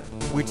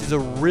 which is a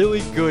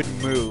really good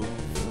move.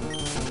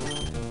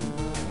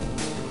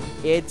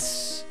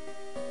 It's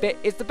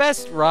the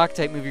best rock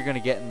type move you're gonna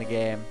get in the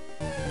game.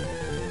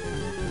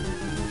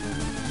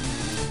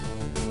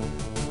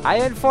 I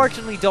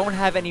unfortunately don't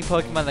have any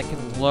Pokemon that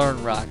can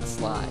learn Rock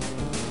Slide.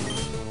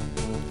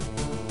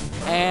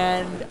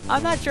 And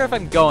I'm not sure if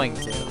I'm going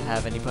to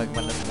have any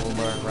Pokemon that will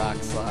learn Rock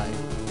Slide.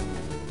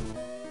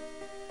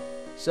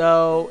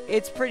 So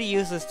it's pretty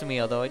useless to me,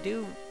 although I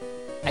do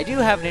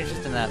have an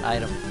interest in that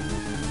item.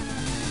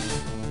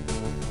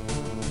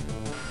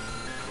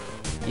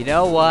 You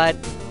know what?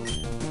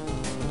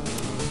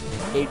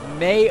 It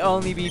may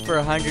only be for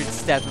 100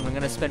 steps, and I'm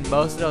gonna spend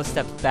most of those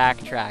steps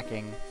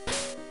backtracking.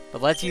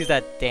 But let's use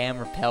that damn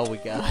repel we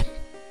got.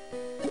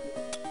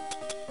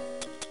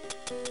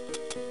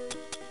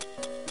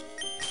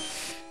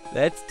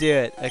 Let's do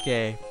it.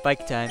 Okay,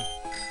 bike time.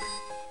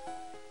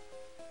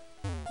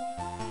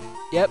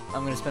 Yep,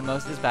 I'm gonna spend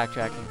most of this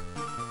backtracking.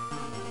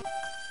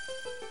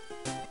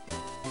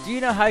 Do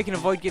you know how you can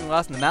avoid getting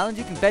lost in the mountains?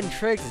 You can bend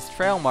twigs as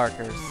trail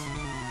markers.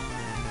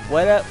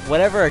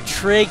 Whatever a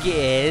trig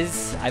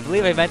is, I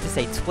believe I meant to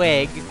say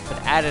twig,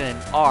 but added an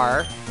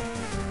R.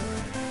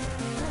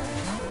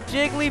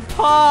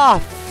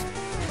 Jigglypuff!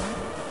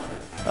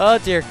 Oh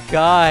dear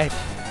God.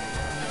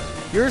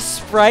 Your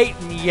sprite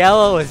in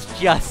yellow is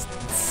just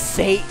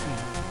Satan.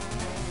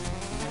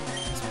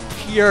 It's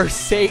pure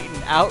Satan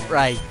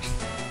outright.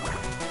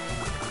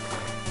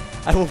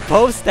 I will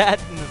post that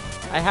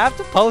I have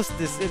to post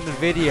this in the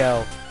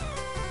video.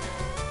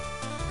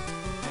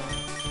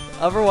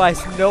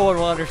 Otherwise, no one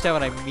will understand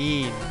what I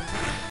mean.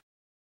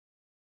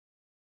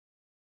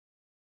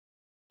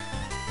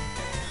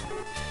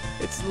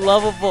 It's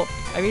lovable.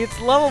 I mean, it's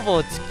lovable.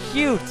 It's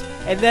cute.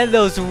 And then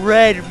those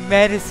red,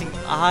 menacing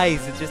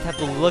eyes that just have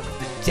the look of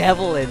the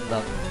devil in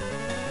them.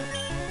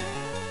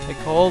 Like,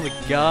 holy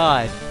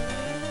God.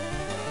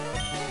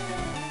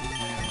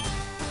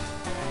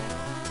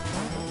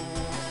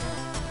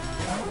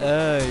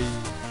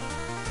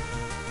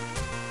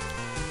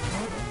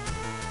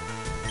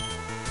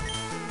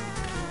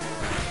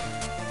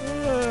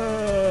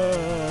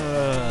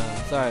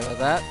 Sorry about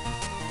that.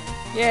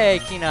 Yay,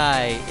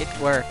 Kenai! It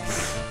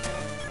works.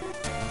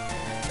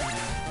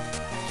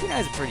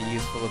 Kenai's a pretty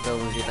useful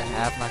ability to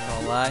have, not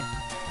gonna lie.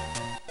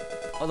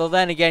 Although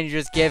then again, you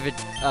just give it,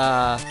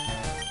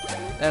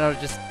 Then I'll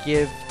just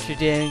give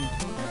Chiding.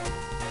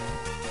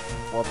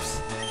 Whoops.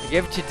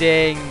 Give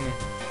Chiding.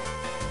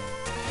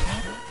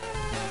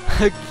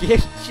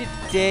 Give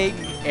Chiding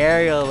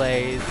aerial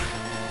A's.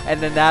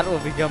 And then that will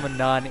become a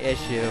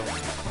non-issue.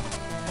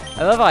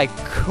 I love how I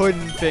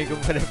couldn't think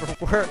of whatever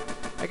word.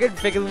 I couldn't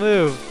think of the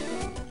move.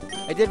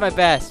 I did my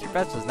best. Your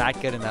best was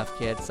not good enough,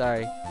 kid.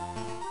 Sorry.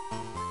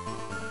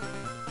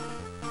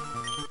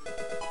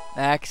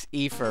 Max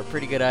Ether.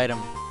 Pretty good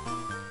item.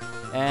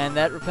 And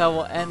that repel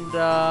will end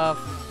up.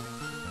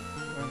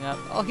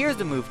 Oh, here's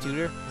the move,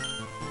 Tutor.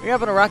 You're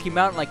up on a rocky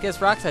mountain like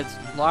this. Rocks.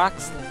 Blah,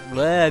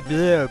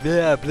 blah,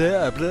 blah,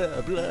 blah,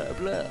 blah, blah,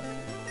 blah.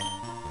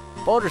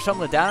 Boulder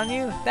tumbling down on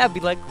you? That'd be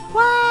like,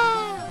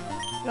 wow!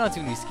 You don't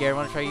seem to be scared.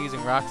 Want to try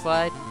using Rock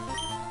Slide?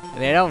 I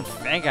mean, I don't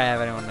think I have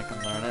anyone that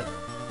can learn it.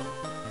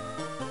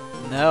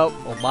 Nope.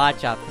 Well,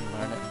 Machop can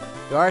learn it.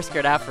 You are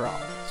scared after all.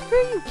 Screw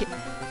you, kid.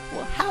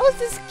 Well, how is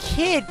this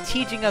kid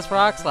teaching us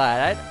Rock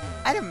Slide?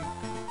 I didn't.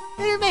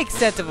 It didn't make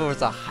sense if it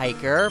was a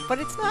hiker, but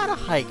it's not a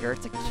hiker.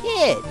 It's a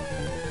kid.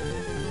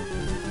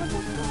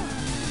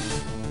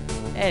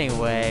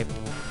 Anyway,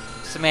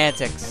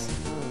 semantics.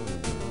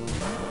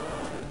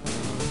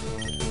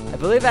 I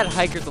believe that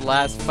hiker's the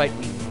last fight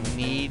we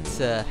need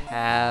to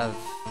have.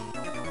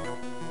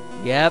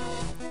 Yep.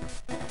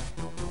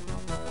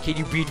 Can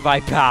you beat my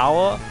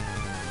power?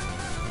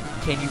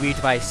 Can you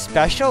beat my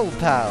special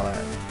power?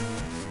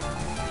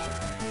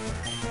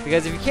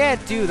 Because if you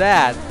can't do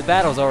that, the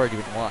battle's already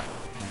been won.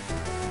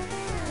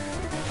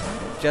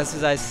 Just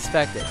as I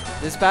suspected.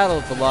 This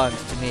battle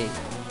belongs to me.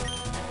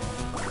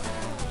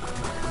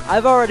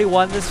 I've already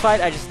won this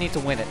fight, I just need to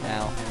win it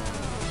now.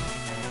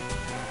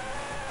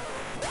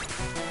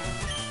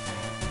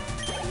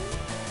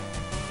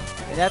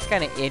 And that's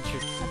kind of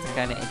interesting. That's a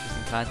kind of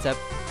interesting concept.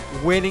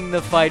 Winning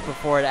the fight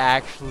before it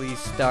actually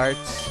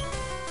starts.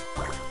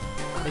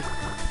 Like,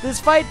 this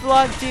fight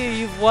belongs to you.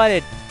 You've won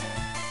it.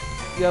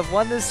 You have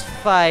won this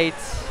fight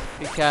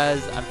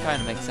because I'm trying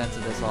to make sense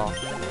of this all.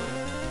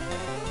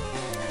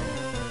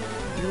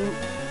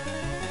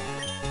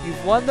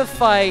 You've won the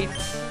fight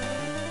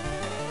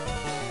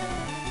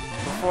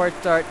before it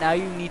starts. Now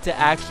you need to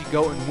actually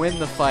go and win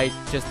the fight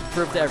just to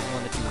prove to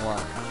everyone that you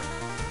won.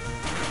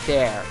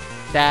 There.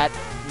 That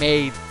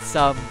made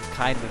some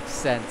kind of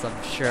sense,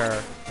 I'm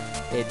sure.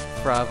 It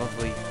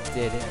probably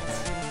didn't.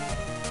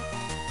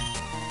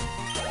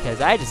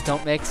 Because I just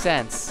don't make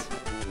sense.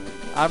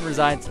 I'm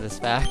resigned to this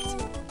fact.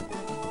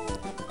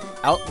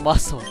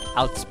 Out-muscled.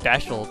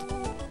 Out-specialed.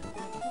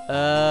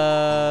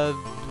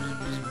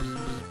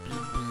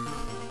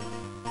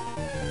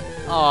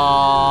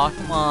 Aw,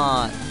 come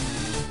on.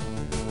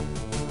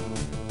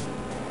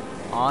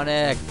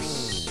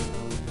 Onyx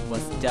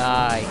must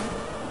die.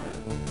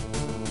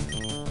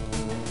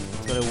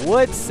 That's what I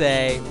would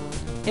say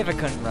if I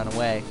couldn't run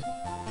away.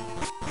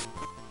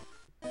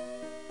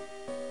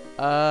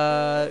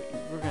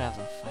 We're gonna have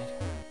to fight her.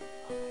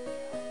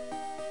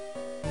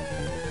 Oh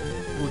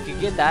my god. We could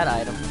get that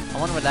item. I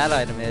wonder what that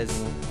item is.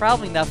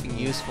 Probably nothing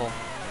useful.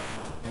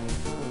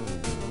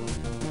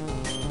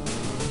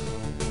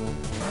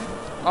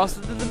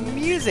 Also, did the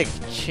music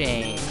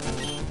change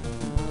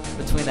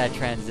between that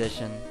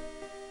transition?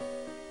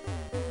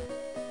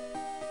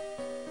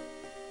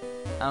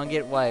 I don't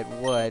get why it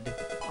would.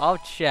 I'll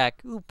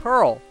check. Ooh,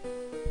 Pearl.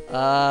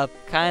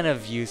 Kind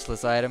of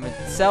useless item. It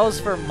sells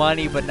for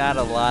money, but not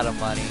a lot of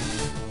money.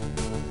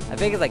 I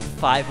think it's like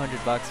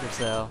 500 bucks or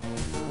so.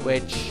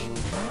 Which,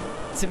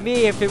 to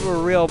me, if it were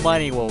real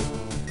money, well,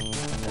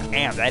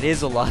 damn, that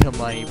is a lot of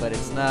money, but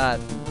it's not.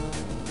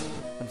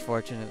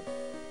 Unfortunate.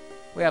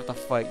 We have to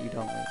fight you,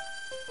 don't we?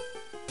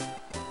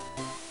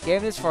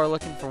 Game this far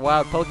looking for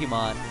wild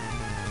Pokemon.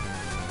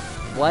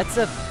 What's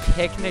a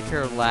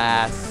picnicker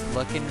lass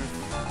looking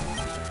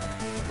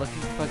for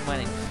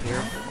Pokemon in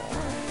here for?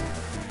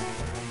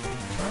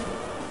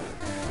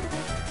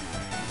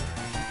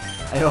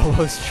 I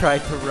almost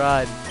tried to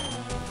run.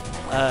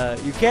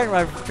 You can't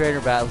run from trainer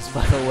battles,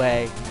 by the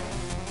way.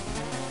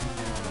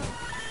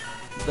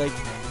 Like,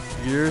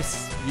 you're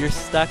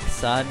stuck,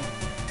 son.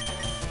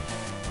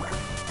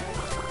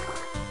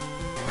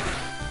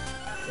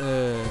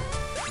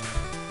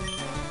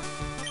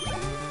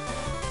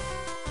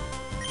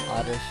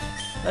 Oddish.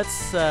 Let's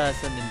send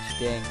in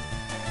Chiding.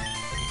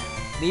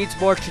 Needs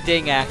more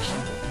Chiding action.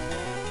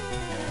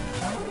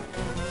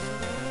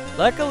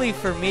 Luckily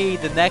for me,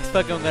 the next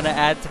Pokemon I'm going to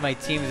add to my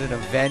team is an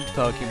event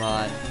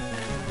Pokemon.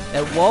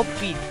 That won't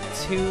be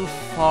too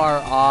far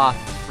off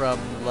from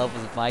the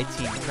levels of my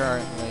team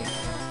currently.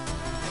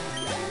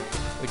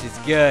 Which is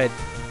good.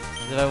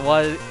 If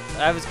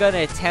I was going to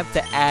attempt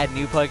to add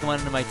new Pokemon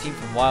into my team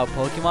from wild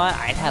Pokemon,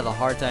 I'd have a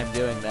hard time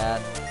doing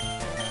that.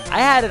 I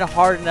had a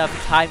hard enough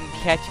time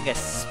catching a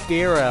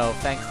Spearow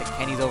thanks to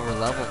Kenny's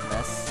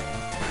overleveledness.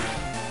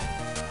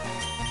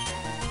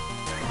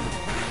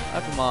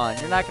 Oh, come on.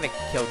 You're not going to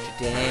kill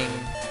Chiding.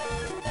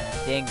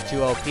 Dang,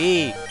 too OP.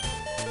 I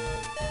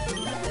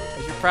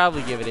should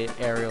probably give it an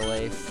aerial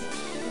ace.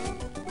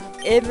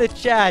 In the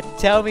chat,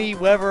 tell me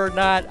whether or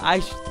not I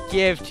should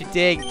give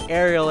Chiding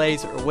aerial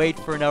ace or wait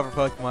for another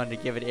Pokemon to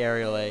give it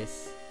Aerial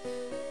Ace.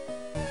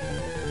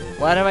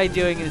 What am I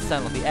doing in the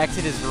tunnel? The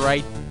exit is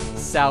right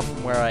south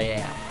from where I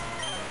am.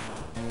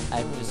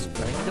 I'm just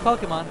running into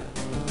Pokemon.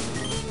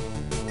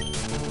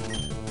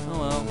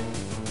 Oh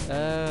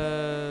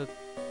well.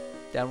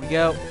 Down we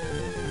go.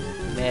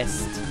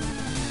 Missed.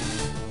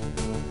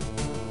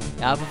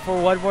 Now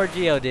before one more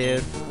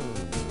Geodude.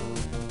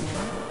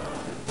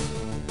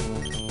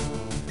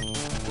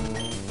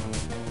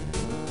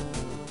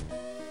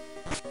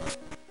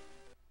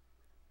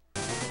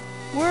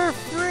 We're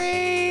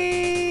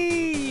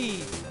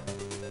free!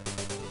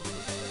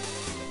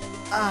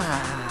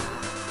 Ah.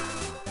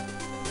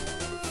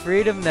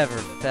 Freedom never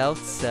felt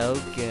so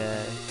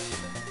good.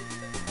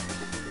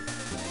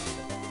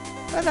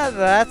 But not that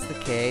that's the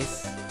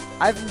case.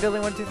 I've been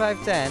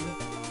Billy12510.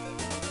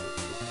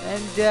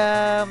 And,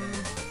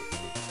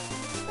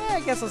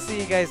 I guess I'll see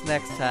you guys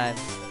next time.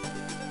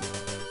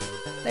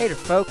 Later,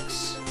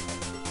 folks.